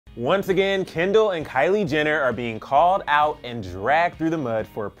Once again, Kendall and Kylie Jenner are being called out and dragged through the mud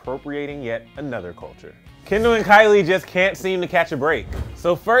for appropriating yet another culture. Kendall and Kylie just can't seem to catch a break.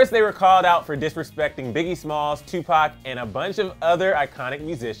 So first they were called out for disrespecting Biggie Smalls, TuPac, and a bunch of other iconic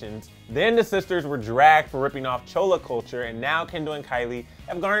musicians. Then the sisters were dragged for ripping off Chola culture, and now Kendall and Kylie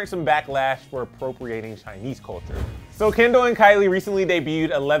have garnered some backlash for appropriating Chinese culture. So Kendall and Kylie recently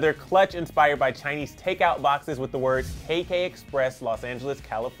debuted a leather clutch inspired by Chinese takeout boxes with the words KK Express, Los Angeles,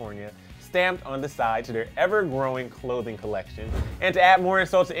 California, stamped on the side to their ever-growing clothing collection. And to add more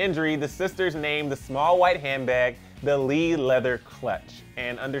insult to injury, the sisters named the small white handbag the Lee Leather Clutch.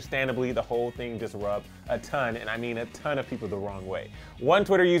 And understandably, the whole thing just rubbed a ton, and I mean a ton of people the wrong way. One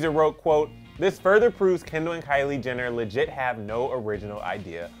Twitter user wrote, quote, "This further proves Kendall and Kylie Jenner legit have no original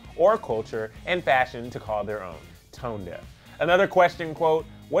idea or culture and fashion to call their own. Tone deaf." Another question, quote,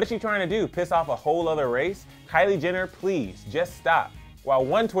 "What is she trying to do, piss off a whole other race? Kylie Jenner, please, just stop." While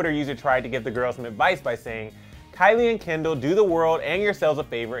one Twitter user tried to give the girls some advice by saying, "Kylie and Kendall, do the world and yourselves a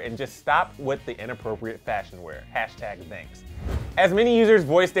favor and just stop with the inappropriate fashion wear. Hashtag thanks." As many users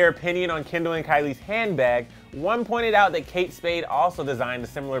voiced their opinion on Kendall and Kylie's handbag, one pointed out that Kate Spade also designed a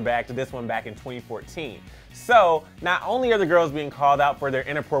similar bag to this one back in 2014. So, not only are the girls being called out for their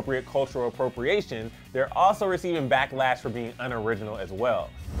inappropriate cultural appropriation, they're also receiving backlash for being unoriginal as well.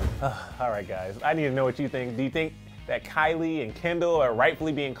 Alright guys, I need to know what you think. Do you think that Kylie and Kendall are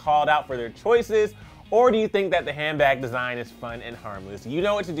rightfully being called out for their choices? Or do you think that the handbag design is fun and harmless? You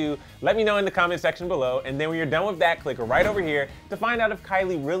know what to do. Let me know in the comment section below. And then when you're done with that, click right over here to find out if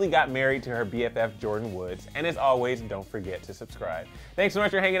Kylie really got married to her BFF Jordan Woods. And as always, don't forget to subscribe. Thanks so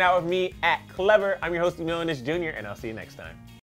much for hanging out with me at Clevver. I'm your host, Jr., and I'll see you next time.